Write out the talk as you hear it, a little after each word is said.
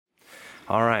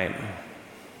All right,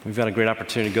 we've got a great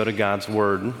opportunity to go to God's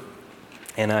Word,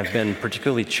 and I've been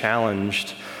particularly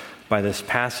challenged by this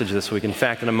passage this week. In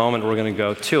fact, in a moment we're going to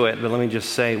go to it, but let me just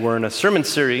say we're in a sermon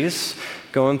series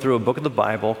going through a book of the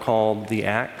Bible called The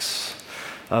Acts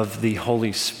of the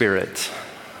Holy Spirit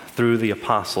through the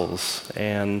Apostles,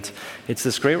 and it's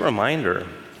this great reminder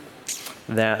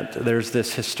that there's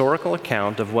this historical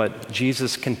account of what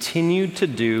Jesus continued to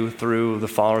do through the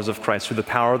followers of Christ, through the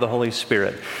power of the Holy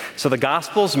Spirit. So the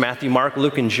Gospels, Matthew, Mark,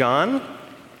 Luke, and John,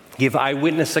 give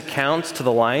eyewitness accounts to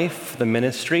the life, the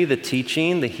ministry, the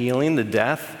teaching, the healing, the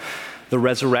death, the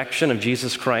resurrection of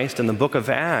Jesus Christ. And the book of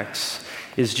Acts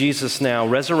is Jesus now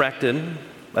resurrected,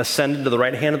 ascended to the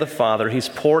right hand of the Father. He's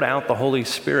poured out the Holy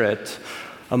Spirit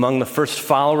among the first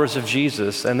followers of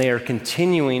Jesus, and they are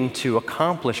continuing to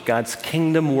accomplish God's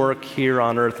kingdom work here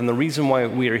on earth. And the reason why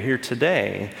we are here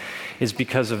today is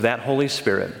because of that Holy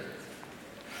Spirit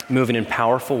moving in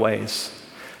powerful ways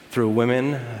through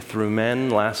women, through men.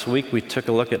 Last week we took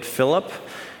a look at Philip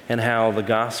and how the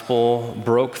gospel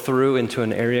broke through into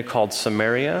an area called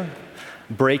Samaria,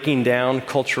 breaking down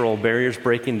cultural barriers,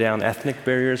 breaking down ethnic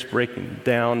barriers, breaking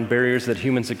down barriers that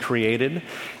humans had created.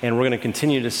 And we're going to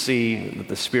continue to see that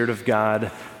the Spirit of God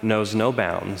knows no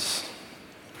bounds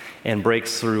and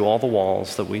breaks through all the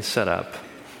walls that we set up.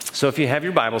 So if you have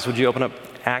your Bibles, would you open up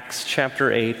Acts chapter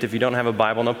 8? If you don't have a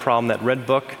Bible, no problem. That red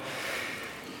book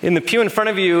in the pew in front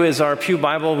of you is our pew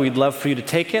Bible. We'd love for you to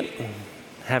take it,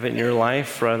 have it in your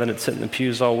life rather than it sit in the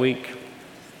pews all week.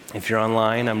 If you're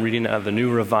online, I'm reading out of the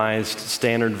New Revised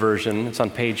Standard Version. It's on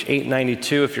page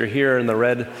 892 if you're here in the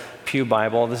red pew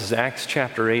Bible. This is Acts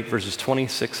chapter 8, verses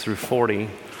 26 through 40.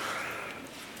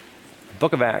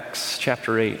 Book of Acts,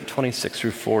 chapter 8, 26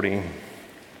 through 40.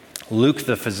 Luke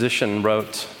the physician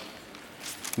wrote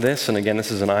this, and again, this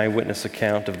is an eyewitness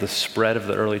account of the spread of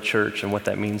the early church and what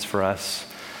that means for us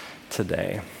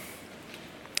today.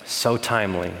 So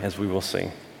timely, as we will see.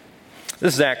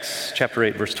 This is Acts chapter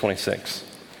 8, verse 26.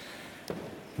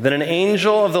 Then an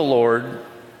angel of the Lord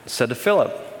said to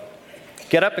Philip,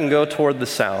 "Get up and go toward the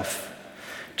south,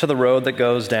 to the road that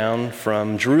goes down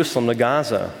from Jerusalem to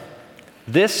Gaza.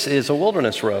 This is a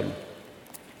wilderness road."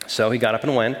 So he got up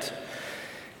and went.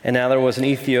 And now there was an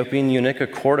Ethiopian eunuch, a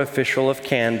court official of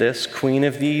Candace, queen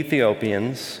of the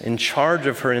Ethiopians, in charge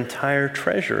of her entire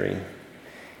treasury.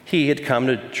 He had come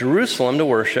to Jerusalem to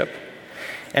worship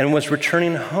and was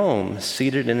returning home,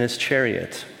 seated in his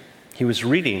chariot. He was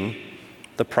reading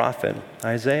the prophet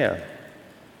Isaiah.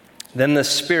 Then the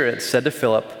Spirit said to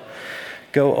Philip,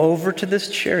 "Go over to this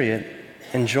chariot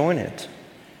and join it."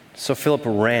 So Philip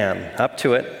ran up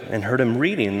to it and heard him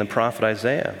reading the prophet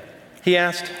Isaiah. He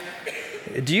asked,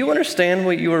 "Do you understand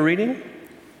what you are reading?"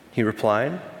 He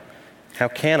replied, "How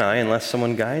can I unless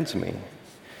someone guides me?"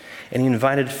 And he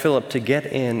invited Philip to get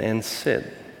in and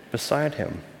sit beside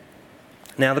him.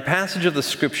 Now the passage of the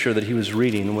scripture that he was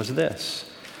reading was this: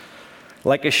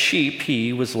 "Like a sheep,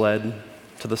 he was led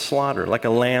to the slaughter. Like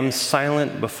a lamb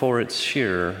silent before its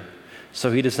shearer,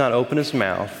 so he does not open his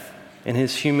mouth. In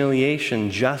his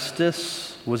humiliation,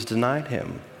 justice was denied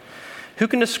him. Who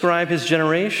can describe his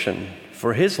generation?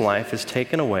 For his life is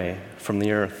taken away from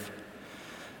the earth."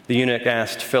 The eunuch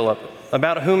asked Philip,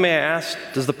 "About whom, may I ask,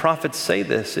 does the prophet say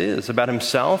this is? About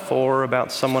himself or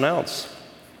about someone else?"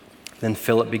 Then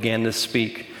Philip began to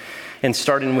speak. And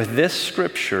starting with this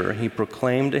scripture, he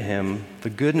proclaimed to him the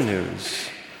good news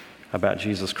about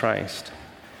Jesus Christ.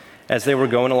 As they were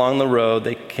going along the road,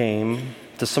 they came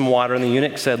to some water, and the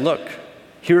eunuch said, "Look,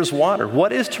 here's water.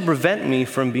 What is to prevent me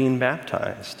from being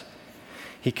baptized?"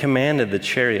 He commanded the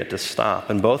chariot to stop,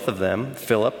 and both of them,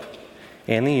 Philip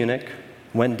and the eunuch,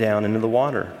 went down into the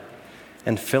water,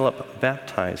 and Philip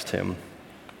baptized him.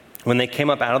 When they came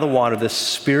up out of the water, the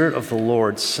Spirit of the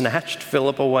Lord snatched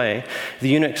Philip away. The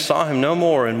eunuch saw him no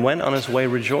more and went on his way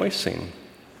rejoicing.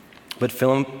 But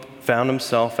Philip found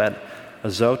himself at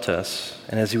Azotus,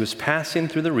 and as he was passing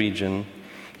through the region,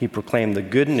 he proclaimed the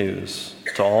good news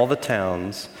to all the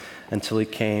towns until he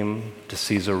came to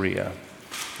Caesarea.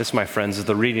 This, my friends, is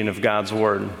the reading of God's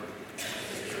Word.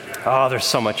 Oh, there's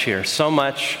so much here, so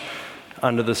much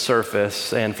under the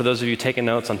surface. And for those of you taking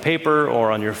notes on paper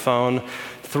or on your phone,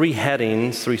 3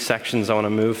 headings, 3 sections I want to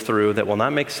move through that will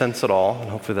not make sense at all, and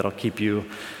hopefully that'll keep you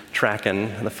tracking.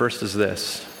 And the first is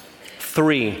this: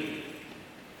 3,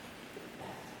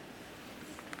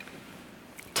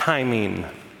 timing,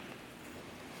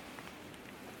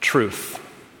 truth.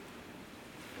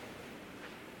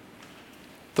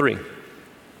 3,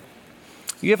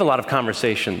 you have a lot of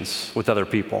conversations with other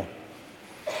people.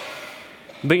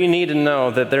 But you need to know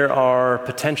that there are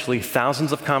potentially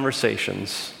thousands of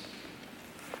conversations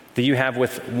that you have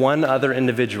with one other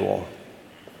individual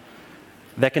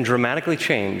that can dramatically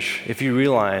change if you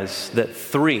realize that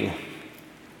 3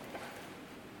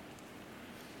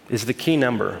 is the key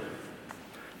number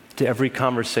to every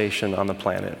conversation on the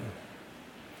planet.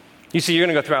 You see, you're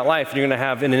going to go throughout life and you're going to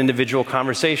have an individual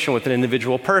conversation with an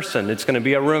individual person. It's going to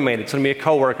be a roommate, it's going to be a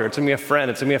coworker, it's going to be a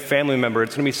friend, it's going to be a family member,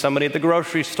 it's going to be somebody at the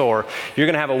grocery store. You're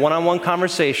going to have a one-on-one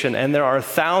conversation, and there are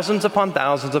thousands upon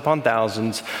thousands upon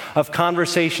thousands of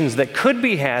conversations that could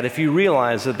be had if you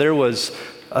realize that there was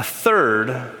a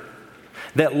third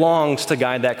that longs to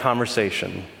guide that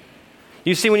conversation.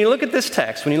 You see, when you look at this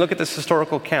text, when you look at this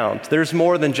historical account, there's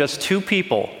more than just 2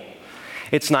 people.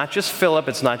 It's not just Philip,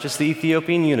 it's not just the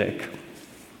Ethiopian eunuch.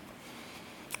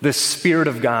 The Spirit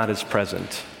of God is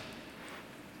present.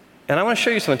 And I want to show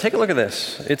you something. Take a look at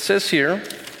this. It says here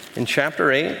in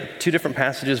chapter 8, 2 different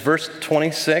passages, verse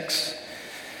 26,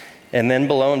 and then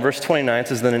below in verse 29, it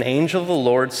says, "Then an angel of the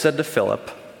Lord said to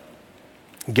Philip,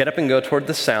 'Get up and go toward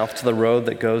the south to the road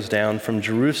that goes down from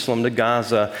Jerusalem to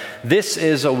Gaza. This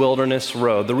is a wilderness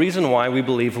road.'" The reason why we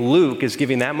believe Luke is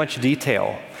giving that much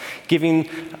detail, giving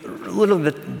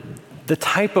literally the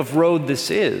type of road this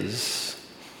is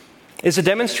to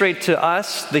demonstrate to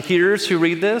us, the hearers who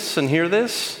read this and hear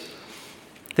this,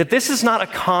 that this is not a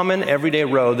common everyday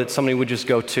road that somebody would just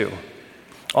go to.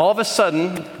 All of a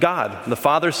sudden, God, the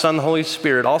Father, Son, the Holy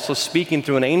Spirit, also speaking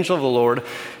through an angel of the Lord,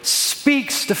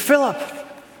 speaks to Philip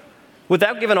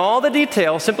without giving all the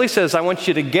details, simply says, "I want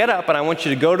you to get up and I want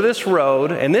you to go to this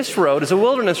road, and this road is a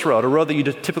wilderness road, a road that you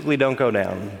typically don't go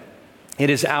down. It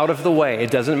is out of the way.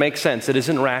 It doesn't make sense. It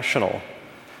isn't rational."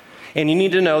 And you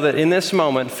need to know that in this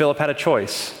moment, Philip had a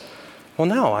choice. Well,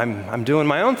 no, I'm doing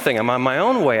my own thing. I'm on my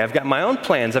own way. I've got my own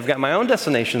plans. I've got my own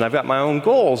destination. I've got my own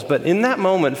goals. But in that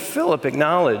moment, Philip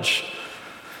acknowledged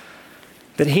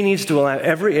that he needs to allow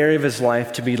every area of his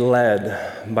life to be led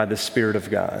by the Spirit of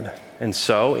God. And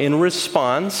so, in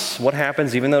response, what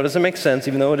happens, even though it doesn't make sense,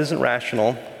 even though it isn't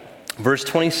rational, verse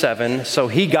 27, "So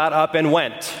he got up and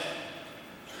went."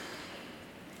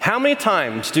 How many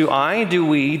times do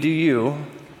you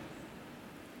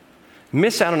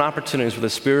miss out on opportunities where the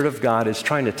Spirit of God is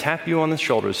trying to tap you on the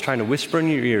shoulders, trying to whisper in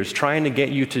your ears, trying to get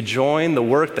you to join the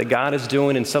work that God is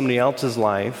doing in somebody else's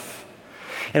life?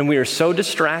 And we are so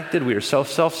distracted, we are so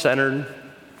self-centered,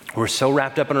 we're so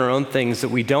wrapped up in our own things that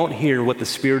we don't hear what the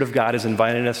Spirit of God is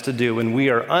inviting us to do, and we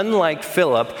are unlike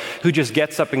Philip, who just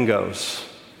gets up and goes.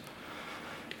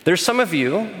 There's some of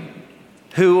you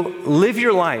who live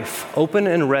your life open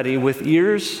and ready with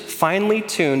ears finely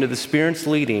tuned to the Spirit's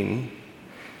leading.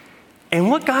 And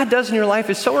what God does in your life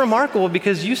is so remarkable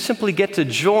because you simply get to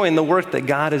join the work that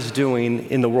God is doing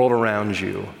in the world around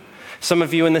you. Some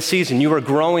of you in this season, you are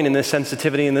growing in this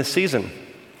sensitivity in this season.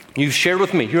 You've shared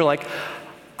with me, you're like,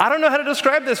 "I don't know how to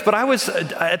describe this, but I was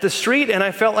at the street and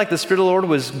I felt like the Spirit of the Lord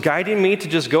was guiding me to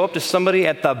just go up to somebody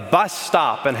at the bus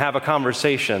stop and have a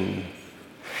conversation."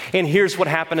 And here's what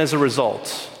happened as a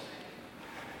result.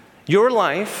 Your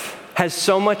life has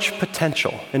so much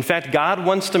potential. In fact, God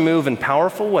wants to move in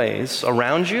powerful ways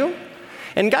around you,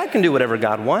 and God can do whatever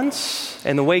God wants.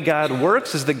 And the way God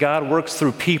works is that God works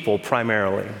through people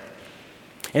primarily.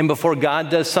 And before God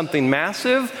does something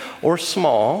massive or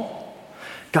small,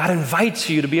 God invites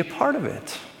you to be a part of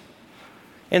it.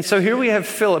 And so here we have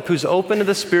Philip, who's open to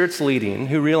the Spirit's leading,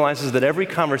 who realizes that every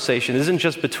conversation isn't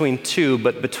just between 2,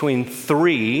 but between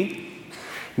 3,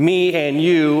 me and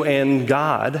you and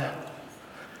God,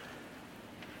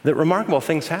 that remarkable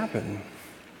things happen.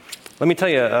 Let me tell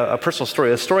you a personal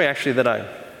story, a story actually that I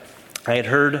had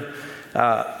heard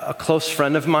a close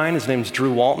friend of mine. His name's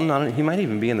Drew Walton. He might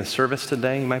even be in the service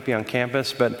today. He might be on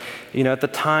campus. But, at the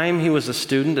time he was a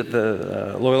student at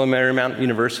the Loyola Marymount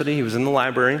University. He was in the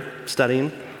library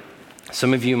studying.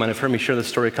 Some of you might have heard me share this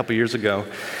story a couple years ago.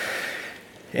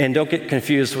 And don't get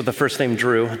confused with the first name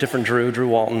Drew, a different Drew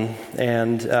Walton.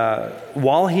 And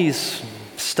while he's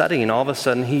studying, all of a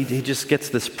sudden he just gets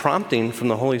this prompting from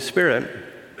the Holy Spirit,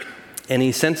 and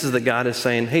he senses that God is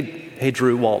saying, hey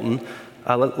Drew Walton,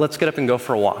 let's get up and go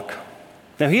for a walk.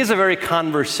 Now he has a very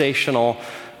conversational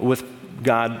with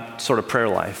God sort of prayer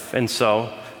life, and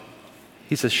so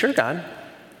he says, "Sure, God."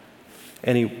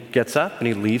 And he gets up and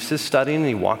he leaves his studying and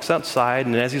he walks outside,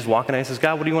 and as he's walking, he says,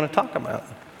 "God, what do you want to talk about?"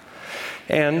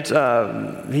 And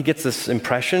he gets this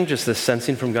impression, just this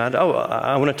sensing from God,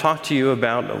 I want to talk to you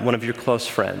about one of your close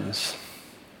friends,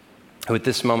 who at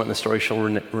this moment in the story shall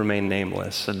remain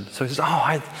nameless. And so he says,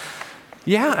 I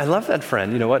love that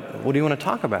friend. You know what do you want to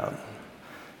talk about?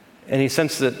 And he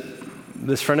sensed that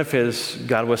this friend of his,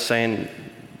 God was saying,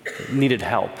 needed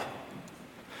help.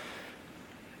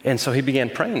 And so he began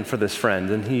praying for this friend,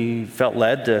 and he felt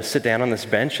led to sit down on this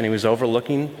bench, and he was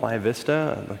overlooking Playa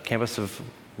Vista, the campus of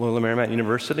Loyola Marymount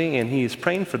University, and he's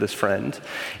praying for this friend.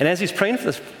 And as he's praying for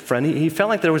this friend, he felt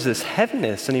like there was this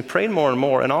heaviness, and he prayed more and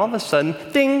more, and all of a sudden,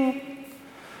 ding,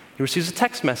 he receives a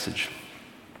text message.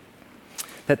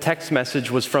 That text message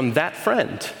was from that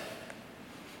friend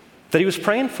that he was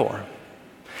praying for.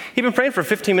 He'd been praying for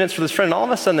 15 minutes for this friend, and all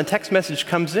of a sudden the text message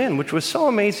comes in, which was so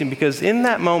amazing because in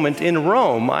that moment in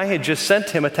Rome, I had just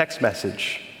sent him a text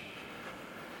message.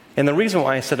 And the reason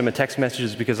why I sent him a text message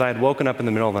is because I had woken up in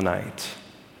the middle of the night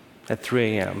at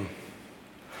 3 a.m.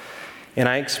 And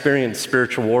I experienced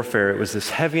spiritual warfare. It was this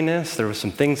heaviness. There were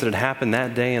some things that had happened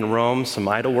that day in Rome, some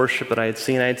idol worship that I had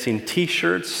seen. I had seen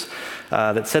T-shirts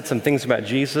that said some things about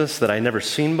Jesus that I had never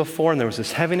seen before, and there was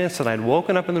this heaviness, and I had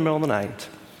woken up in the middle of the night.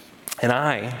 And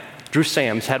I, Drew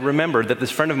Sams, had remembered that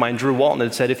this friend of mine, Drew Walton,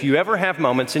 had said, if you ever have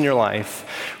moments in your life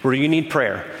where you need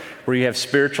prayer, where you have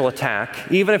spiritual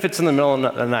attack, even if it's in the middle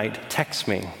of the night, text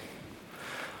me.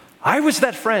 I was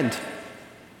that friend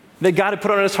that God had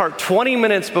put on his heart 20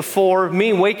 minutes before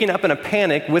me waking up in a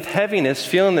panic with heaviness,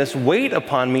 feeling this weight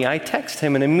upon me. I text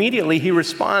him, and immediately he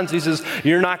responds. He says,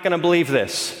 you're not going to believe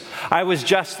this. I was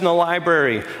just in the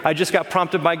library. I just got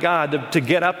prompted by God to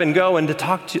get up and go and to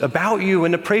talk to about you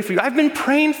and to pray for you. I've been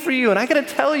praying for you, and I got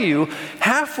to tell you,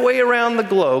 halfway around the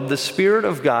globe, the Spirit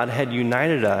of God had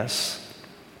united us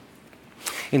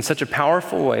in such a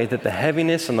powerful way that the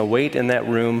heaviness and the weight in that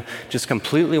room just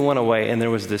completely went away, and there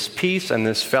was this peace and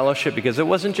this fellowship because it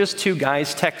wasn't just two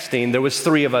guys texting, there was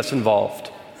 3 of us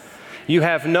involved. You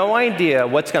have no idea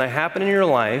what's going to happen in your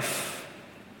life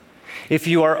if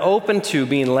you are open to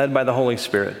being led by the Holy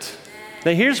Spirit.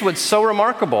 Now here's what's so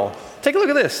remarkable. Take a look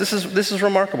at this. This is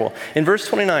remarkable. In verse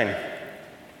 29,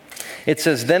 it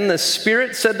says, then the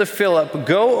Spirit said to Philip,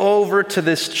 go over to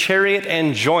this chariot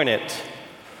and join it.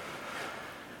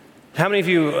 How many of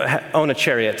you own a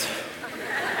chariot?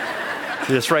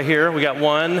 This right here. We got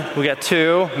 1, we got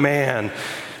 2, man,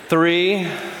 3.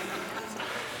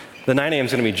 The 9 a.m.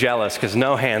 is going to be jealous because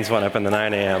no hands went up in the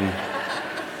 9 a.m.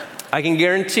 I can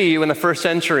guarantee you in the first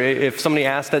century, if somebody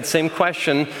asked that same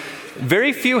question,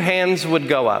 very few hands would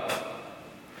go up.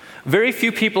 Very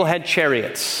few people had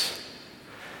chariots.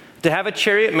 To have a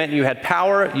chariot meant you had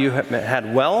power, you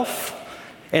had wealth.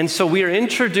 And so we are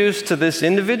introduced to this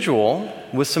individual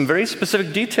with some very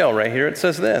specific detail right here. It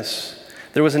says this.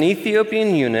 There was an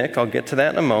Ethiopian eunuch, I'll get to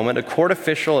that in a moment, a court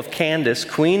official of Candace,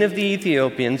 queen of the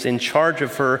Ethiopians, in charge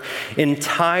of her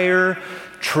entire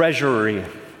treasury.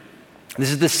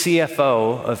 This is the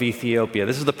CFO of Ethiopia.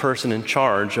 This is the person in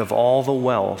charge of all the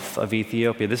wealth of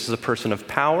Ethiopia. This is a person of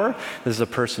power. This is a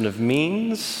person of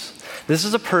means. This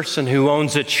is a person who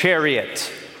owns a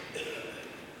chariot.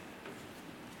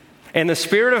 And the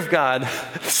Spirit of God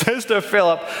says to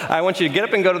Philip, I want you to get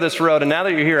up and go to this road, and now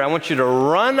that you're here, I want you to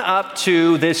run up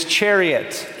to this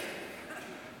chariot.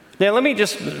 Now, let me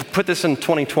just put this in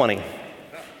 2020.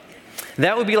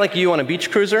 That would be like you on a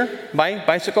beach cruiser,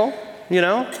 bicycle, you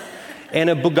know? And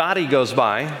a Bugatti goes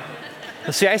by.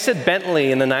 See, I said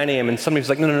Bentley in the 9 a.m. and somebody's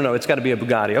like, no, it's got to be a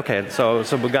Bugatti. Okay, so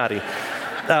Bugatti.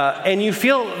 And you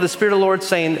feel the Spirit of the Lord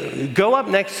saying, go up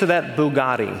next to that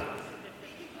Bugatti.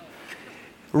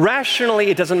 Rationally,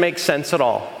 it doesn't make sense at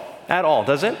all,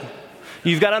 does it?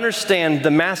 You've got to understand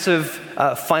the massive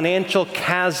financial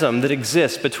chasm that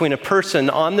exists between a person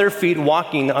on their feet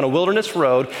walking on a wilderness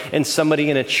road and somebody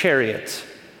in a chariot.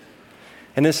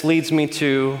 And this leads me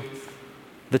to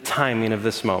the timing of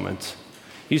this moment.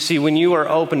 You see, when you are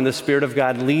open to the Spirit of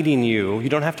God leading you, you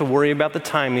don't have to worry about the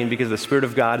timing because the Spirit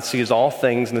of God sees all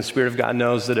things, and the Spirit of God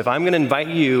knows that if I'm going to invite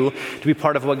you to be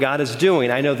part of what God is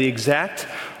doing, I know the exact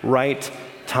right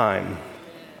time.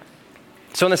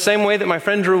 So in the same way that my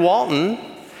friend Drew Walton,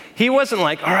 he wasn't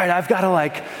like, all right, I've got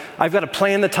to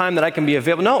plan the time that I can be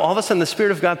available. No, all of a sudden the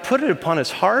Spirit of God put it upon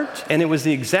his heart, and it was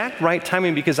the exact right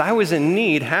timing because I was in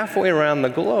need halfway around the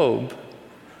globe.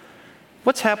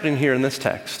 What's happening here in this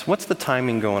text? What's the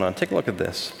timing going on? Take a look at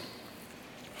this.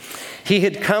 He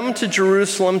had come to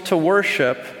Jerusalem to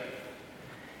worship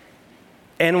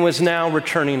and was now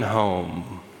returning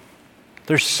home.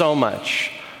 There's so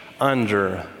much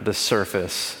under the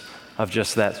surface of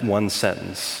just that one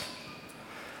sentence.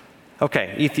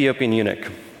 Okay, Ethiopian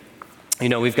eunuch. You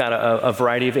know, we've got a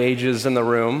variety of ages in the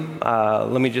room.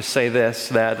 Let me just say this,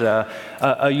 that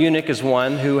a eunuch is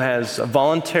one who has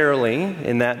voluntarily,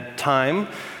 in that time,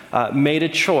 made a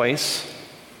choice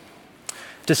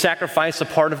to sacrifice a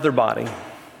part of their body.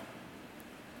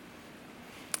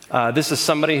 This is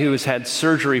somebody who has had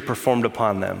surgery performed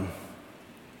upon them.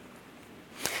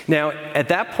 Now, at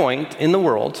that point in the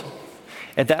world,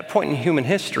 at that point in human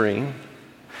history,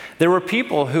 There were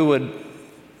people who would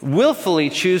willfully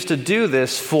choose to do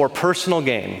this for personal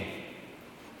gain.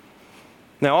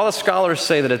 Now, all the scholars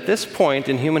say that at this point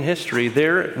in human history,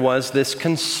 there was this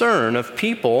concern of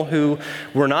people who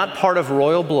were not part of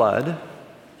royal blood,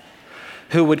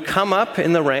 who would come up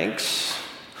in the ranks.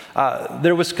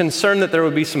 There was concern that there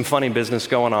would be some funny business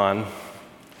going on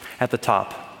at the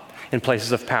top in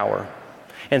places of power.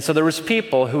 And so there was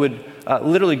people who would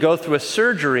literally go through a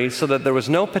surgery so that there was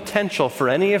no potential for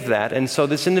any of that. And so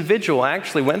this individual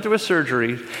actually went through a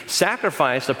surgery,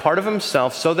 sacrificed a part of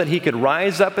himself so that he could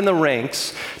rise up in the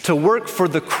ranks to work for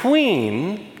the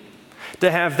queen,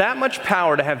 to have that much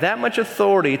power, to have that much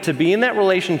authority, to be in that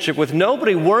relationship with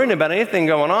nobody worrying about anything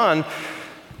going on.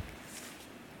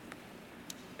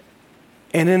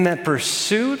 And in that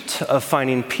pursuit of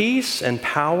finding peace and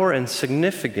power and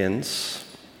significance,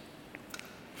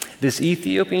 this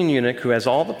Ethiopian eunuch who has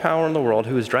all the power in the world,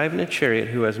 who is driving a chariot,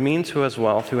 who has means, who has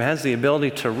wealth, who has the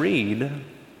ability to read,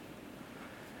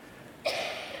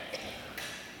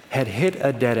 had hit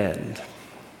a dead end.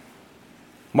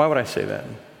 Why would I say that?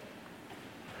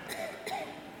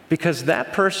 Because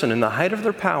that person, in the height of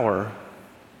their power,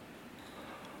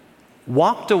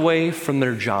 walked away from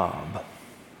their job.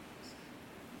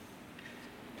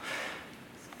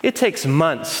 It takes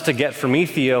months to get from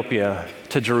Ethiopia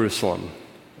to Jerusalem.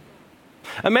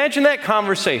 Imagine that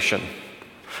conversation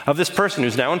of this person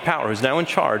who's now in power, who's now in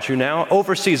charge, who now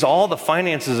oversees all the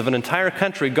finances of an entire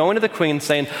country, going to the queen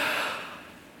saying,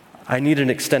 I need an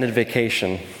extended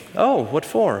vacation. Oh, what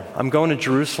for? I'm going to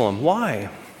Jerusalem. Why?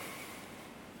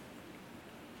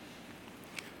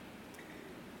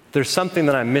 There's something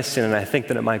that I'm missing, and I think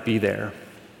that it might be there.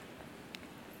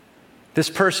 This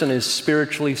person is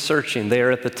spiritually searching. They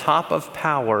are at the top of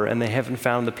power, and they haven't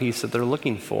found the peace that they're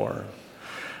looking for.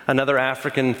 Another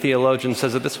African theologian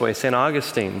says it this way, St.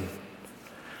 Augustine,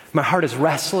 my heart is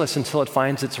restless until it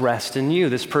finds its rest in you.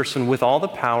 This person with all the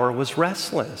power was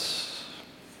restless.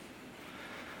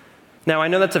 Now, I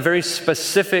know that's a very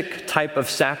specific type of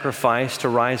sacrifice to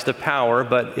rise to power,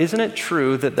 but isn't it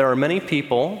true that there are many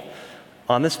people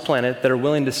on this planet that are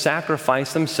willing to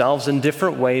sacrifice themselves in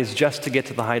different ways just to get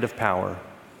to the height of power?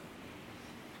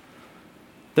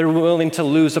 They're willing to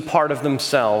lose a part of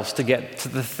themselves to get to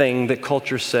the thing that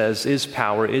culture says is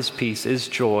power, is peace, is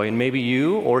joy. And maybe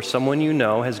you or someone you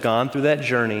know has gone through that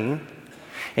journey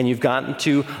and you've gotten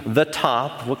to the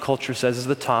top, what culture says is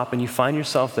the top, and you find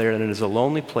yourself there, and it is a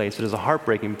lonely place, it is a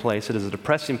heartbreaking place, it is a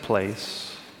depressing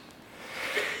place,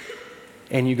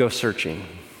 and you go searching.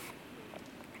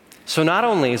 So not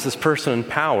only is this person in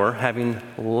power, having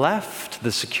left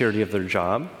the security of their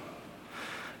job,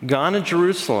 gone to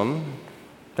Jerusalem.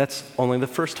 That's only the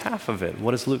first half of it.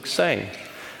 What does Luke say?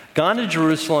 Gone to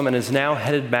Jerusalem and is now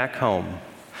headed back home.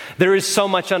 There is so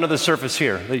much under the surface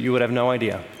here that you would have no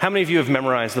idea. How many of you have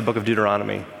memorized the book of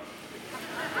Deuteronomy?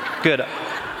 Good.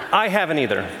 I haven't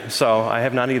either, so I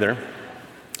have not either.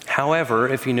 However,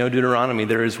 if you know Deuteronomy,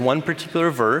 there is one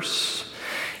particular verse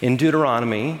in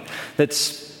Deuteronomy that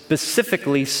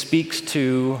specifically speaks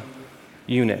to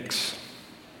eunuchs.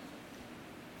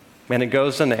 And it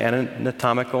goes into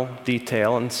anatomical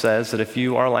detail and says that if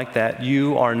you are like that,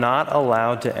 you are not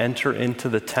allowed to enter into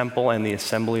the temple and the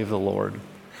assembly of the Lord.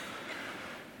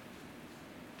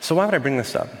 So why would I bring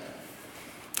this up?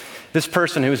 This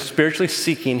person who is spiritually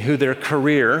seeking, who their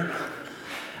career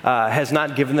has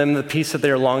not given them the peace that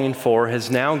they're longing for, has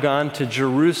now gone to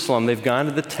Jerusalem. They've gone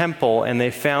to the temple and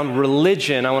they found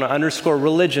religion. I want to underscore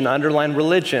religion, underline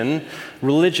religion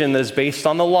that is based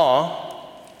on the law.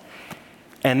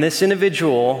 And this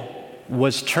individual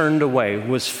was turned away,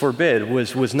 was forbid,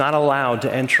 was not allowed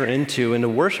to enter into and to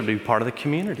worship, to be part of the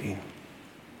community.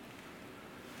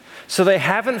 So they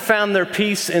haven't found their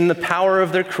peace in the power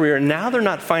of their career. Now they're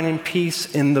not finding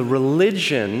peace in the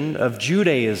religion of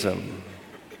Judaism.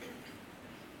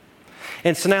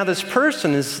 And so now this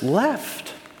person is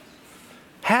left,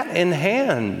 hat in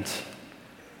hand,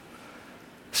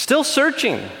 still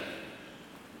searching,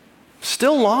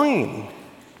 still longing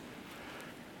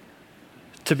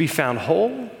to be found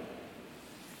whole,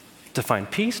 to find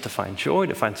peace, to find joy,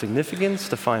 to find significance,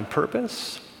 to find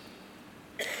purpose.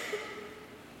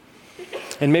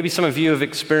 And maybe some of you have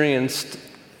experienced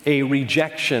a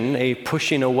rejection, a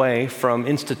pushing away from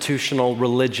institutional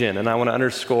religion. And I want to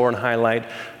underscore and highlight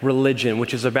religion,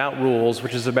 which is about rules,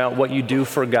 which is about what you do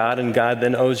for God, and God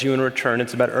then owes you in return.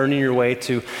 It's about earning your way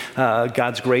to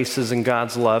God's graces and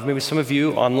God's love. Maybe some of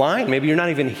you online, maybe you're not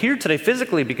even here today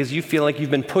physically because you feel like you've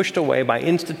been pushed away by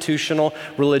institutional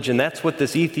religion. That's what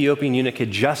this Ethiopian eunuch had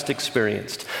just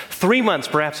experienced. 3 months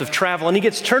perhaps of travel, and he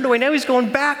gets turned away. Now he's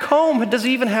going back home. Does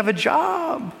he even have a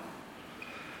job?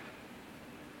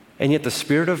 And yet the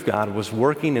Spirit of God was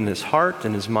working in his heart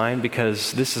and his mind,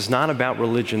 because this is not about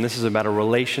religion. This is about a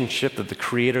relationship that the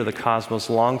Creator of the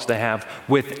cosmos longs to have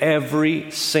with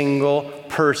every single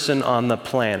person on the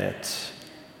planet.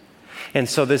 And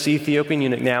so this Ethiopian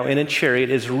eunuch now in a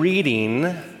chariot is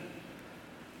reading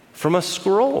from a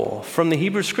scroll, from the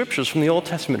Hebrew Scriptures, from the Old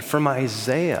Testament, from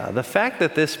Isaiah. The fact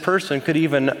that this person could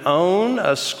even own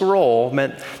a scroll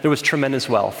meant there was tremendous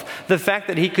wealth. The fact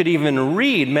that he could even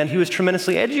read meant he was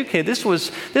tremendously educated. This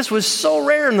was so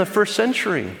rare in the first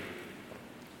century.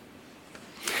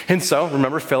 And so,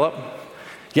 remember Philip?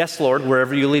 Yes, Lord,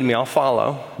 wherever you lead me, I'll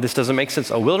follow. This doesn't make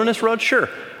sense. A wilderness road? Sure.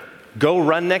 Go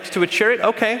run next to a chariot?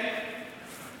 Okay.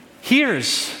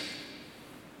 Here's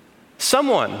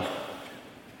someone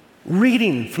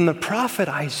reading from the prophet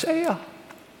Isaiah.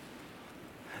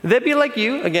 They'd be like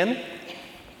you, again,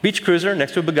 beach cruiser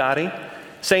next to a Bugatti,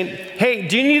 saying, hey,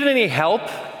 do you need any help?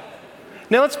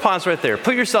 Now let's pause right there.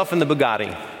 Put yourself in the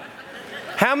Bugatti.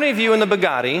 How many of you in the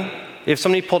Bugatti, if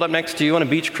somebody pulled up next to you on a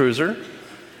beach cruiser,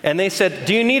 and they said,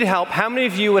 do you need help? How many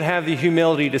of you would have the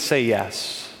humility to say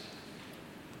yes?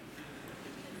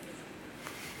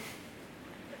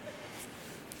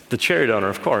 The chariot owner,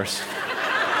 of course.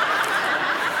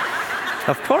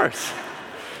 Of course.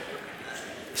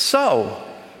 So,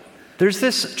 there's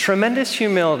this tremendous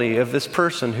humility of this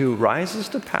person who rises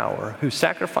to power, who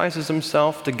sacrifices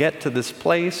himself to get to this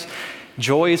place.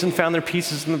 Joy isn't found there,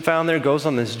 peace isn't found there, goes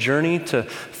on this journey to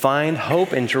find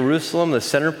hope in Jerusalem, the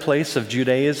center place of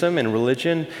Judaism and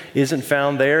religion, isn't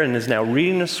found there, and is now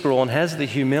reading a scroll and has the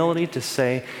humility to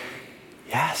say,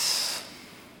 yes.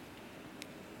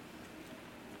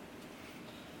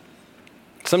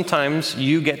 Sometimes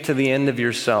you get to the end of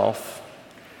yourself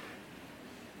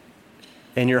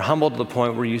and you're humbled to the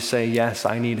point where you say, yes,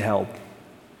 I need help.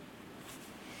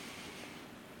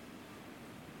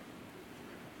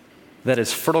 That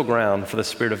is fertile ground for the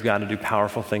Spirit of God to do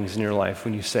powerful things in your life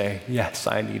when you say, yes,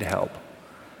 I need help.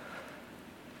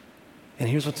 And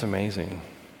here's what's amazing.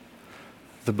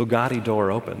 The Bugatti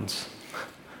door opens.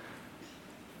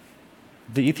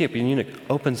 The Ethiopian eunuch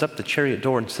opens up the chariot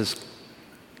door and says,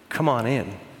 come on in.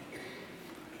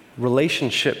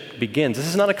 Relationship begins. This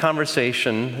is not a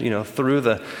conversation, through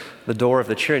the door of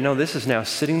the chariot. No, this is now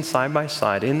sitting side by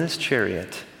side in this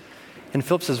chariot. And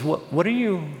Philip says, what are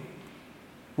you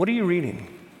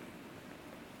reading?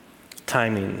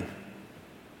 Timing.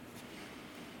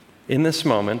 In this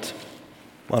moment,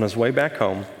 on his way back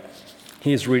home,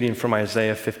 he is reading from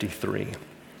Isaiah 53.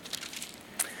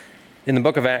 In the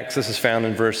book of Acts, this is found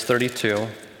in verse 32.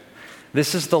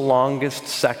 This is the longest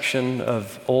section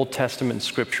of Old Testament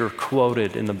scripture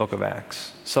quoted in the book of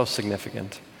Acts. So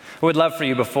significant. I would love for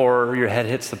you, before your head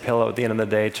hits the pillow at the end of the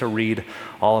day, to read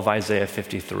all of Isaiah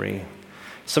 53.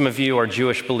 Some of you are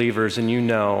Jewish believers, and you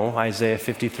know Isaiah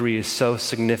 53 is so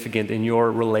significant in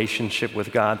your relationship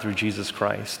with God through Jesus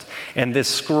Christ. And this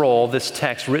scroll, this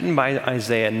text written by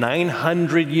Isaiah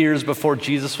 900 years before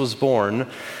Jesus was born,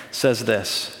 says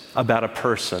this about a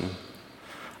person,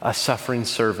 a suffering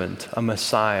servant, a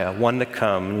Messiah, one to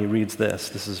come. And he reads this.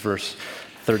 This is verse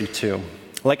 32.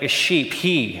 Like a sheep,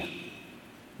 he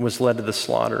was led to the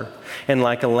slaughter, and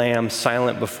like a lamb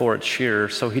silent before its shearer,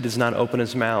 so he does not open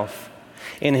his mouth.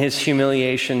 In his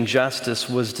humiliation, justice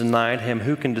was denied him.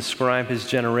 Who can describe his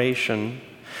generation?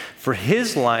 For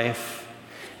his life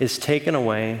is taken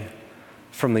away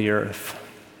from the earth.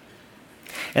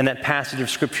 And that passage of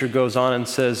scripture goes on and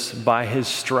says, by his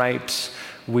stripes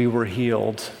we were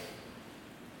healed.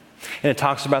 And it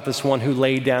talks about this one who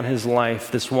laid down his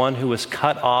life, this one who was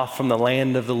cut off from the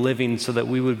land of the living so that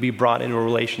we would be brought into a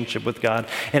relationship with God.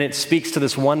 And it speaks to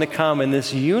this one to come, and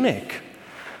this eunuch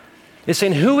is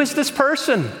saying, who is this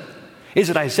person?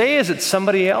 Is it Isaiah? Is it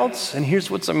somebody else? And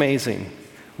here's what's amazing.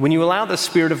 When you allow the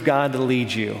Spirit of God to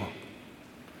lead you,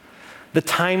 the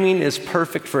timing is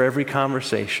perfect for every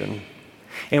conversation.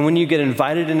 And when you get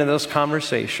invited into those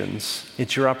conversations,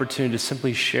 it's your opportunity to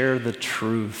simply share the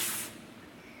truth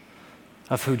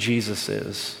of who Jesus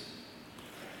is.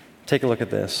 Take a look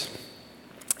at this.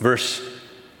 Verse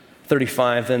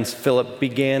 35, then Philip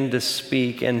began to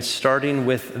speak, and starting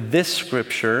with this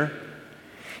scripture,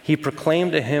 he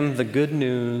proclaimed to him the good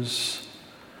news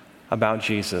about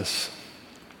Jesus.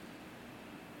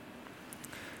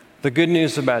 The good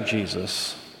news about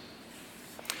Jesus,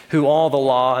 who all the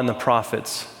law and the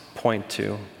prophets point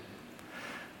to.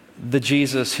 The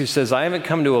Jesus who says, I haven't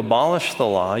come to abolish the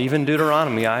law, even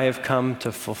Deuteronomy, I have come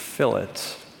to fulfill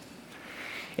it.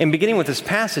 And beginning with this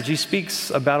passage, he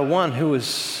speaks about one who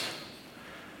is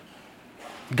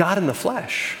God in the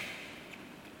flesh,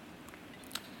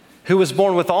 who was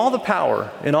born with all the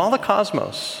power in all the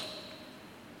cosmos,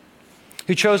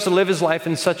 who chose to live his life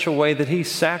in such a way that he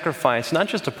sacrificed not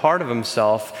just a part of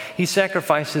himself, he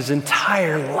sacrificed his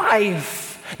entire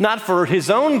life, not for his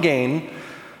own gain,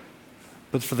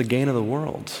 but for the gain of the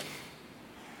world.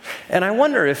 And I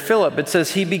wonder if Philip, it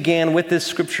says he began with this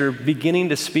scripture beginning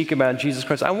to speak about Jesus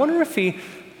Christ. I wonder if he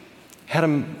had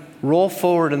him roll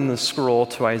forward in the scroll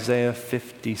to Isaiah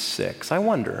 56. I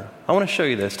wonder. I want to show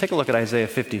you this. Take a look at Isaiah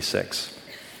 56.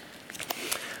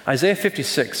 Isaiah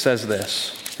 56 says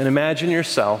this, and imagine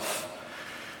yourself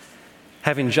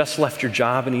having just left your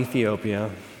job in Ethiopia.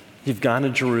 You've gone to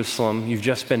Jerusalem. You've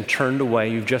just been turned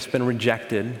away. You've just been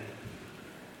rejected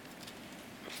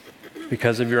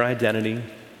because of your identity.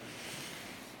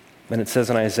 And it says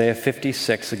in Isaiah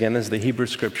 56, again, this is the Hebrew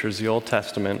Scriptures, the Old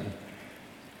Testament.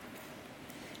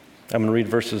 I'm going to read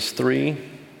verses 3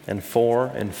 and 4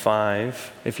 and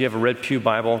 5. If you have a Red Pew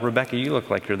Bible, Rebecca, you look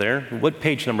like you're there. What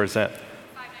page number is that?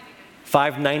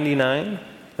 599.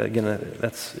 Again,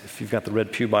 that's if you've got the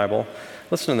Red Pew Bible.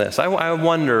 Listen to this. I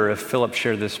wonder if Philip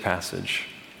shared this passage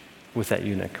with that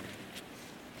eunuch.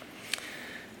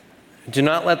 Do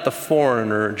not let the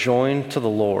foreigner join to the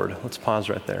Lord. Let's pause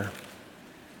right there.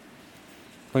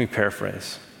 Let me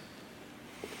paraphrase.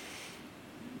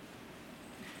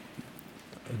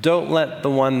 Don't let the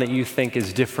one that you think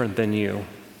is different than you,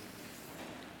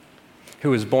 who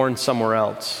was born somewhere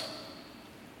else,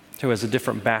 who has a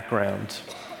different background,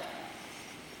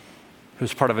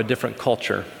 who's part of a different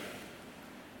culture,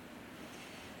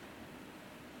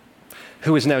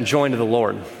 who is now joined to the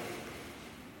Lord,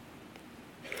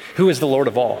 who is the Lord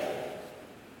of all.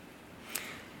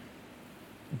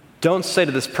 Don't say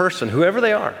to this person, whoever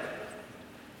they are,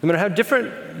 no matter how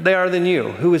different they are than you,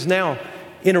 who is now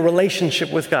in a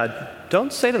relationship with God,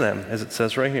 don't say to them, as it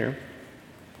says right here,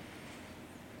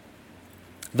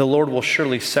 the Lord will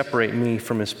surely separate me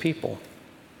from his people.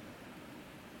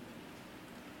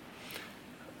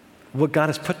 What God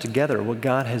has put together, what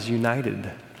God has united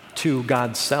to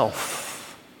God's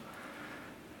self,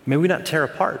 may we not tear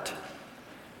apart.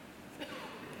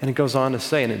 And it goes on to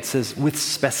say, and it says, with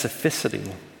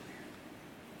specificity,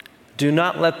 do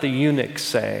not let the eunuch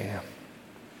say,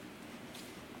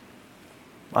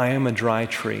 I am a dry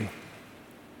tree.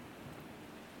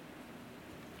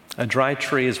 A dry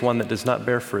tree is one that does not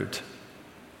bear fruit.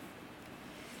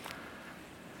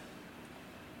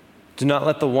 Do not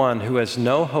let the one who has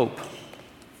no hope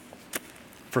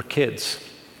for kids,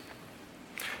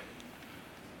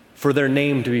 for their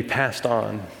name to be passed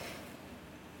on.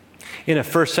 In a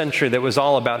first century that was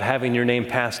all about having your name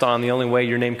passed on, the only way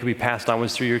your name could be passed on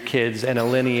was through your kids and a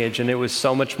lineage, and it was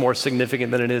so much more significant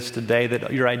than it is today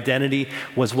that your identity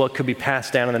was what could be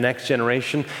passed down in the next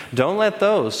generation. Don't let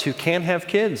those who can't have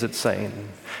kids, it's saying.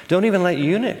 Don't even let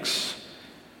eunuchs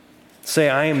say,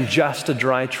 I am just a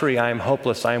dry tree, I am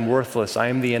hopeless, I am worthless, I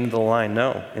am the end of the line.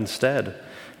 No, instead.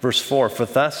 Verse 4, for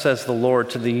thus says the Lord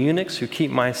to the eunuchs who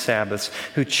keep my Sabbaths,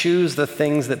 who choose the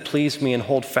things that please me and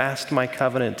hold fast my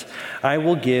covenant, I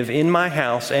will give in my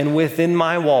house and within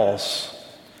my walls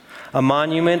a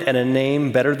monument and a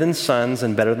name better than sons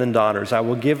and better than daughters. I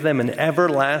will give them an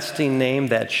everlasting name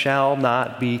that shall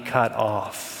not be cut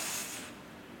off.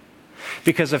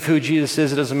 Because of who Jesus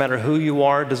is, it doesn't matter who you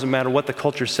are, it doesn't matter what the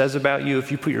culture says about you.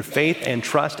 If you put your faith and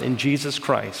trust in Jesus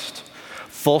Christ,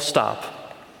 full stop,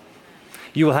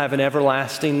 you will have an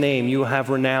everlasting name. You will have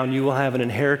renown. You will have an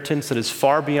inheritance that is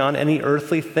far beyond any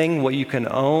earthly thing, what you can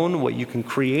own, what you can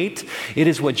create. It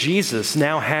is what Jesus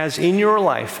now has in your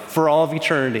life for all of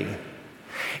eternity.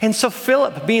 And so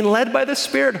Philip, being led by the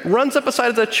Spirit, runs up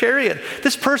beside the chariot.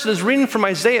 This person is reading from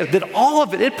Isaiah that all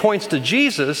of it points to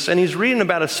Jesus, and he's reading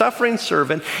about a suffering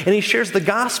servant, and he shares the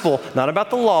gospel, not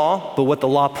about the law, but what the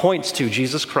law points to,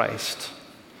 Jesus Christ.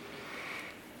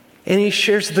 And he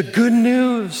shares the good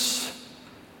news.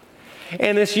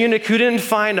 And this eunuch who didn't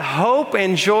find hope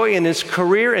and joy in his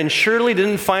career and surely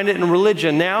didn't find it in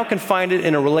religion now can find it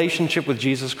in a relationship with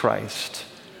Jesus Christ.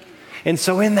 And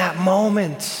so in that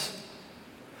moment,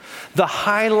 the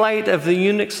highlight of the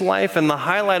eunuch's life and the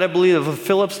highlight, I believe, of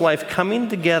Philip's life coming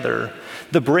together,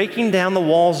 the breaking down the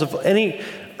walls of any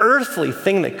earthly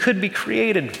thing that could be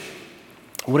created.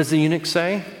 What does the eunuch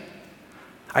say?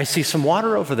 I see some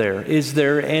water over there. Is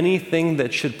there anything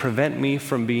that should prevent me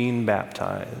from being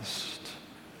baptized?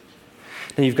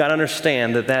 And you've got to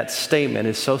understand that that statement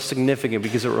is so significant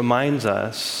because it reminds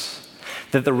us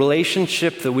that the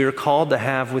relationship that we are called to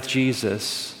have with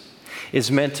Jesus is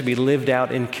meant to be lived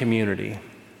out in community.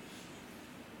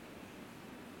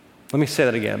 Let me say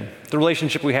that again. The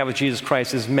relationship we have with Jesus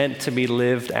Christ is meant to be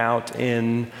lived out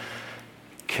in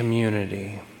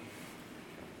community.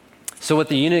 So what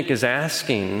the eunuch is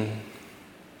asking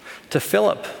to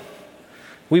Philip,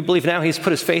 We believe now he's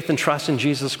put his faith and trust in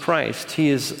Jesus Christ. He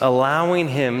is allowing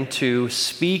him to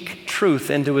speak truth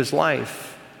into his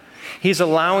life. He's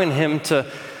allowing him to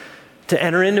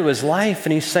enter into his life,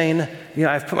 and he's saying,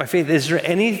 I've put my faith. Is there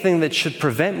anything that should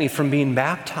prevent me from being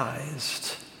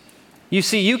baptized? You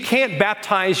see, you can't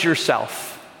baptize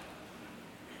yourself.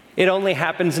 It only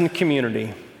happens in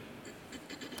community.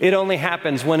 It only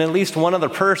happens when at least one other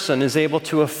person is able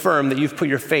to affirm that you've put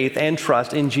your faith and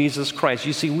trust in Jesus Christ.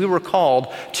 You see, we were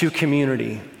called to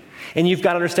community. And you've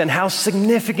got to understand how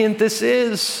significant this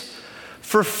is.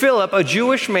 For Philip, a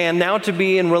Jewish man, now to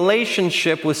be in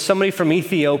relationship with somebody from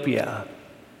Ethiopia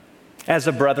as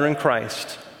a brother in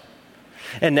Christ.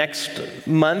 And next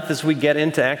month, as we get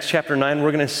into Acts chapter 9,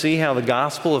 we're going to see how the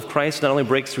gospel of Christ not only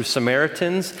breaks through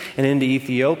Samaritans and into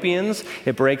Ethiopians,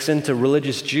 it breaks into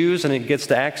religious Jews, and it gets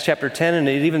to Acts chapter 10, and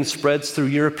it even spreads through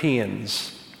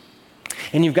Europeans.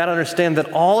 And you've got to understand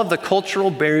that all of the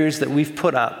cultural barriers that we've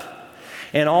put up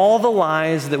and all the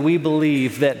lies that we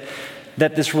believe that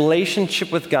this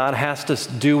relationship with God has to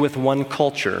do with one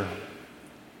culture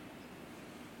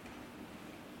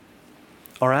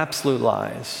are absolute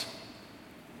lies.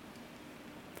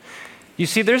 You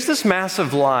see, there's this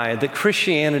massive lie that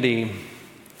Christianity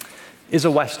is a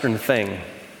Western thing.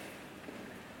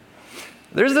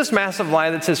 There's this massive lie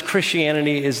that says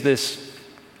Christianity is this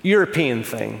European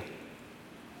thing.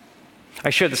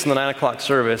 I shared this in the 9 o'clock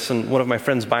service, and one of my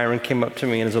friends, Byron, came up to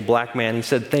me, and as a black man, he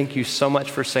said, "Thank you so much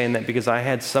for saying that, because I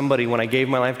had somebody, when I gave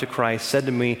my life to Christ, said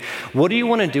to me, 'What do you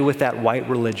want to do with that white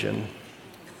religion?'"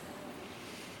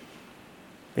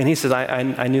 And he said,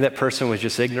 I knew that person was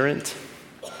just ignorant.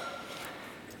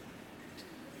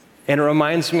 And it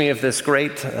reminds me of this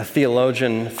great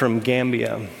theologian from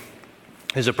Gambia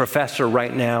who's a professor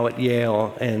right now at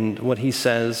Yale. And what he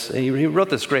says, he wrote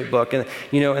this great book. And,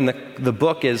 and the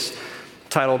book is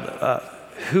titled,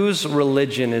 Whose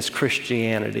Religion is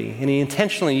Christianity? And he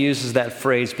intentionally uses that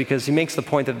phrase because he makes the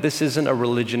point that this isn't a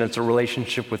religion, it's a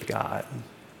relationship with God.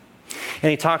 And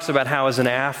he talks about how, as an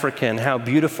African, how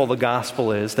beautiful the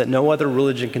gospel is, that no other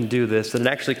religion can do this, that it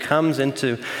actually comes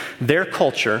into their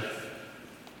culture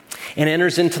and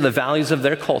enters into the values of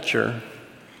their culture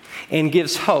and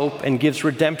gives hope and gives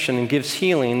redemption and gives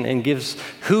healing and gives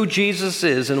who Jesus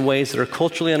is in ways that are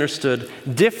culturally understood,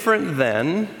 different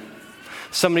than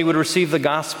somebody would receive the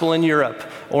gospel in Europe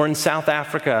or in South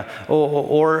Africa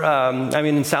or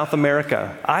in South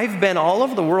America. I've been all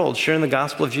over the world sharing the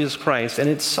gospel of Jesus Christ, and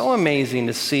it's so amazing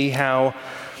to see how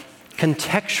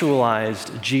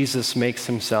contextualized Jesus makes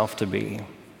himself to be.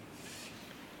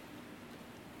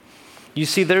 You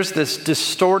see, there's this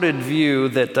distorted view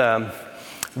that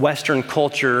Western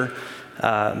culture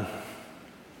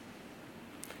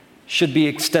should be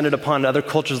extended upon other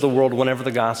cultures of the world whenever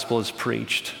the gospel is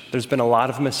preached. There's been a lot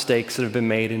of mistakes that have been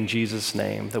made in Jesus'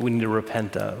 name that we need to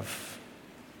repent of.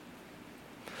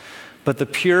 But the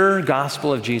pure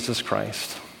gospel of Jesus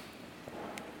Christ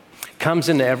comes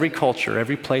into every culture,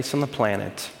 every place on the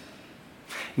planet,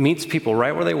 meets people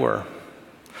right where they were.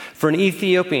 For an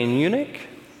Ethiopian eunuch,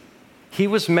 he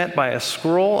was met by a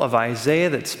scroll of Isaiah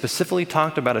that specifically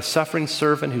talked about a suffering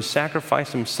servant who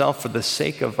sacrificed himself for the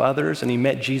sake of others, and he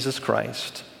met Jesus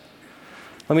Christ.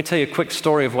 Let me tell you a quick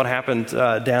story of what happened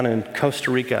down in Costa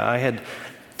Rica. I had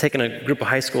taken a group of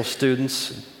high school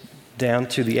students down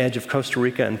to the edge of Costa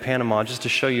Rica and Panama just to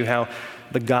show you how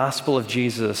the gospel of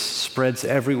Jesus spreads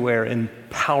everywhere in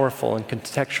powerful and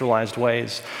contextualized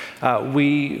ways.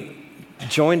 We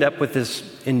joined up with this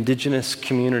indigenous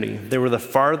community. They were the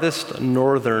farthest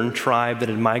northern tribe that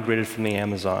had migrated from the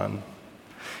Amazon.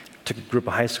 Took a group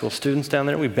of high school students down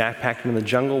there. We backpacked in the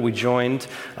jungle. We joined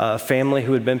a family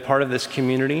who had been part of this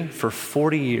community for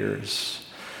 40 years.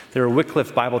 They were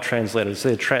Wycliffe Bible translators.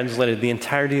 They had translated the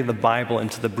entirety of the Bible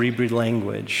into the Bribri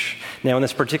language. Now, in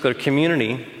this particular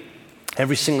community,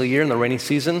 every single year in the rainy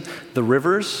season, the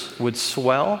rivers would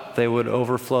swell. They would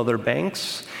overflow their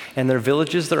banks. And their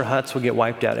villages, their huts would get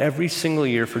wiped out. Every single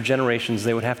year for generations,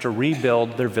 they would have to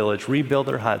rebuild their village, rebuild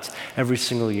their huts every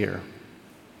single year.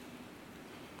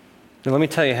 Now, let me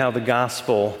tell you how the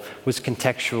gospel was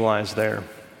contextualized there.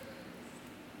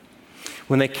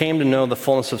 When they came to know the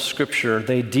fullness of Scripture,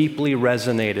 they deeply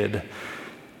resonated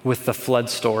with the flood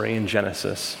story in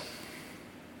Genesis.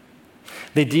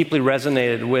 They deeply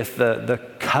resonated with the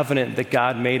covenant that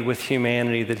God made with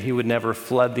humanity, that he would never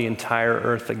flood the entire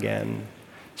earth again.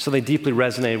 So they deeply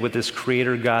resonated with this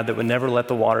creator God that would never let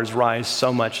the waters rise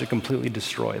so much to completely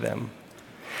destroy them.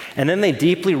 And then they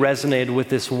deeply resonated with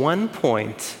this one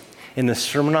point in the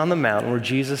Sermon on the Mount where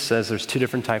Jesus says there's two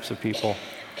different types of people.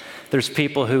 There's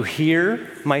people who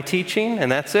hear my teaching,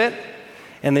 and that's it.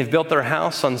 And they've built their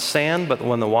house on sand, but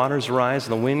when the waters rise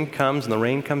and the wind comes and the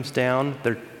rain comes down,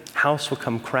 their house will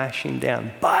come crashing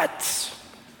down. But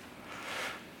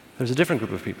there's a different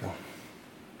group of people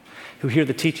who hear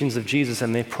the teachings of Jesus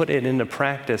and they put it into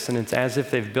practice, and it's as if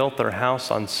they've built their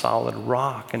house on solid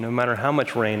rock. And no matter how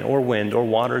much rain or wind or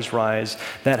waters rise,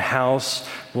 that house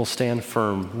will stand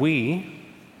firm.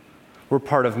 We're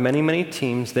part of many, many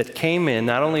teams that came in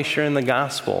not only sharing the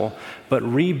gospel, but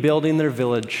rebuilding their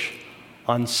village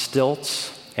on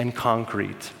stilts and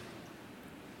concrete.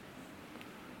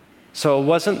 So it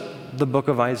wasn't the book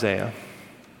of Isaiah.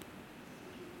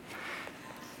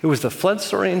 It was the flood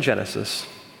story in Genesis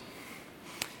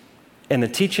and the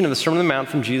teaching of the Sermon on the Mount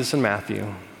from Jesus and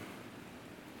Matthew.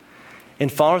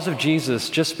 And followers of Jesus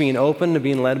just being open to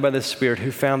being led by the Spirit,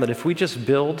 who found that if we just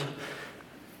build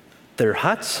their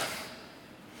huts,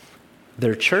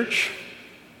 their church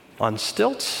on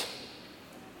stilts,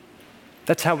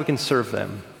 that's how we can serve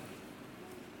them.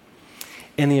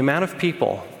 And the amount of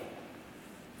people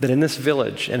that in this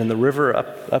village and in the river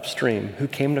upstream who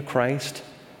came to Christ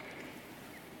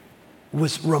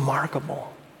was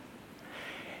remarkable.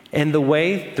 And the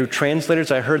way, through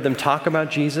translators, I heard them talk about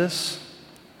Jesus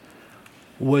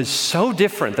was so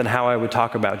different than how I would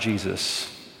talk about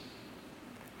Jesus.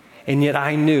 And yet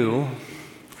I knew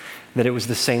that it was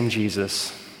the same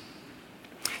Jesus,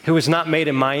 who was not made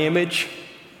in my image,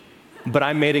 but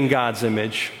I'm made in God's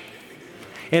image.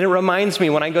 And it reminds me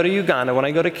when I go to Uganda, when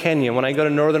I go to Kenya, when I go to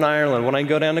Northern Ireland, when I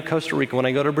go down to Costa Rica, when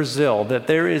I go to Brazil, that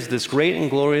there is this great and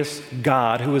glorious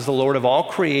God who is the Lord of all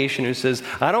creation, who says,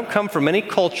 I don't come from any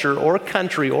culture or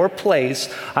country or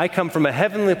place. I come from a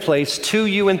heavenly place to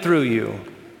you and through you.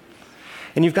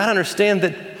 And you've got to understand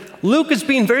that Luke is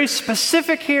being very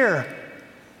specific here,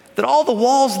 that all the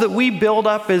walls that we build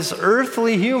up as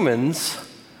earthly humans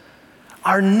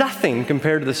are nothing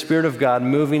compared to the Spirit of God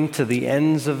moving to the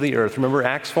ends of the earth. Remember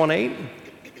Acts 1:8?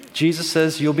 Jesus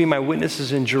says, you'll be my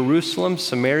witnesses in Jerusalem,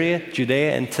 Samaria,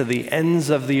 Judea, and to the ends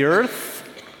of the earth.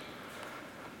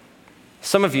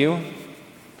 Some of you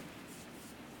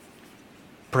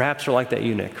perhaps are like that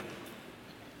eunuch.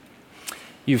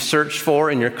 You've searched for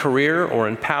in your career or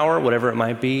in power, whatever it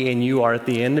might be, and you are at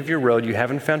the end of your road. You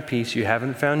haven't found peace. You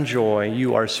haven't found joy.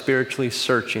 You are spiritually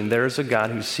searching. There is a God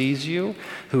who sees you,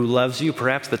 who loves you.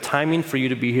 Perhaps the timing for you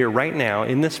to be here right now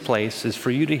in this place is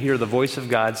for you to hear the voice of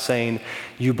God saying,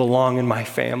 you belong in my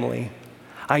family.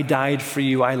 I died for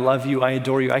you. I love you. I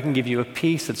adore you. I can give you a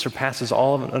peace that surpasses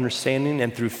all of understanding.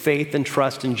 And through faith and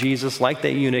trust in Jesus, like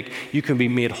that eunuch, you can be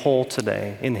made whole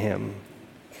today in him.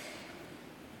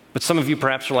 But some of you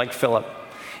perhaps are like Philip.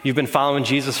 You've been following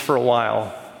Jesus for a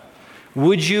while.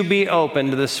 Would you be open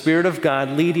to the Spirit of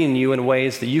God leading you in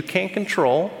ways that you can't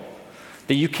control,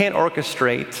 that you can't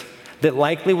orchestrate, that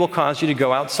likely will cause you to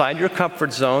go outside your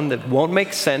comfort zone, that won't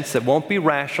make sense, that won't be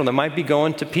rational, that might be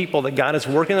going to people that God is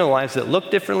working in their lives that look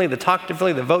differently, that talk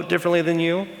differently, that vote differently than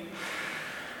you?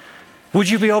 Would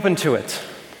you be open to it?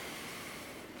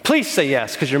 Please say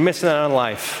yes, because you're missing out on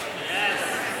life.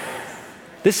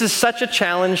 This is such a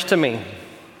challenge to me.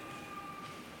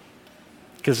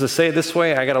 Because to say it this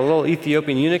way, I got a little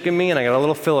Ethiopian eunuch in me and I got a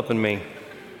little Philip in me.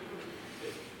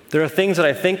 There are things that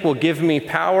I think will give me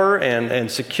power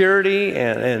and security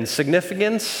and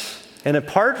significance. And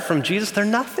apart from Jesus, they're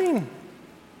nothing.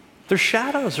 They're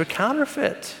shadows, they're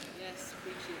counterfeit. Yes,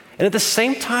 and at the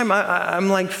same time, I'm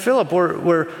like Philip,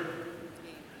 where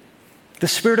the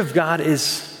Spirit of God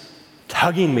is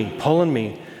tugging me, pulling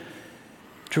me,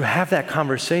 to have that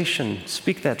conversation,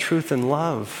 speak that truth in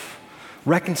love,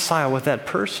 reconcile with that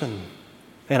person.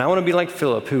 And I want to be like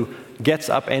Philip, who gets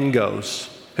up and goes,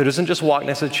 who doesn't just walk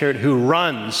next to the chariot, who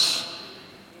runs.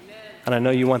 Amen. And I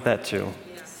know you want that too.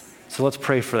 Yes. So let's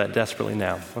pray for that desperately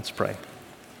now. Let's pray.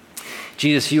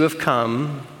 Jesus, you have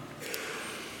come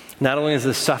not only as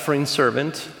a suffering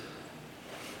servant,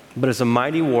 but as a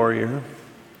mighty warrior,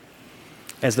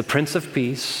 as the Prince of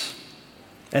Peace,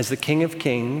 as the King of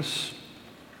Kings.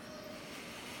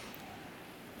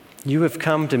 You have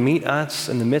come to meet us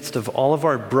in the midst of all of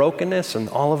our brokenness and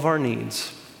all of our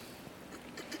needs.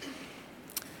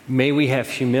 May we have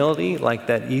humility like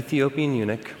that Ethiopian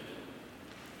eunuch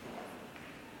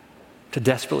to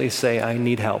desperately say, I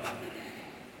need help.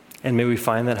 And may we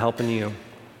find that help in you.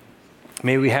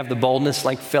 May we have the boldness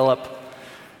like Philip,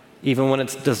 even when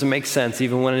it doesn't make sense,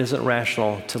 even when it isn't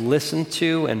rational, to listen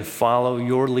to and follow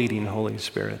your leading, Holy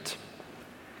Spirit.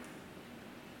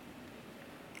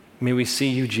 May we see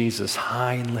you, Jesus,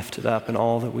 high and lifted up in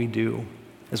all that we do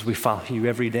as we follow you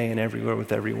every day and everywhere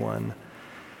with everyone.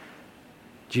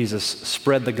 Jesus,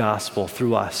 spread the gospel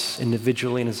through us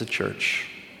individually and as a church.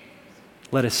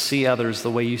 Let us see others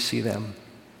the way you see them.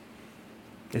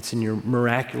 It's in your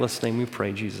miraculous name we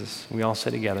pray, Jesus. We all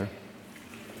say together,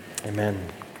 amen.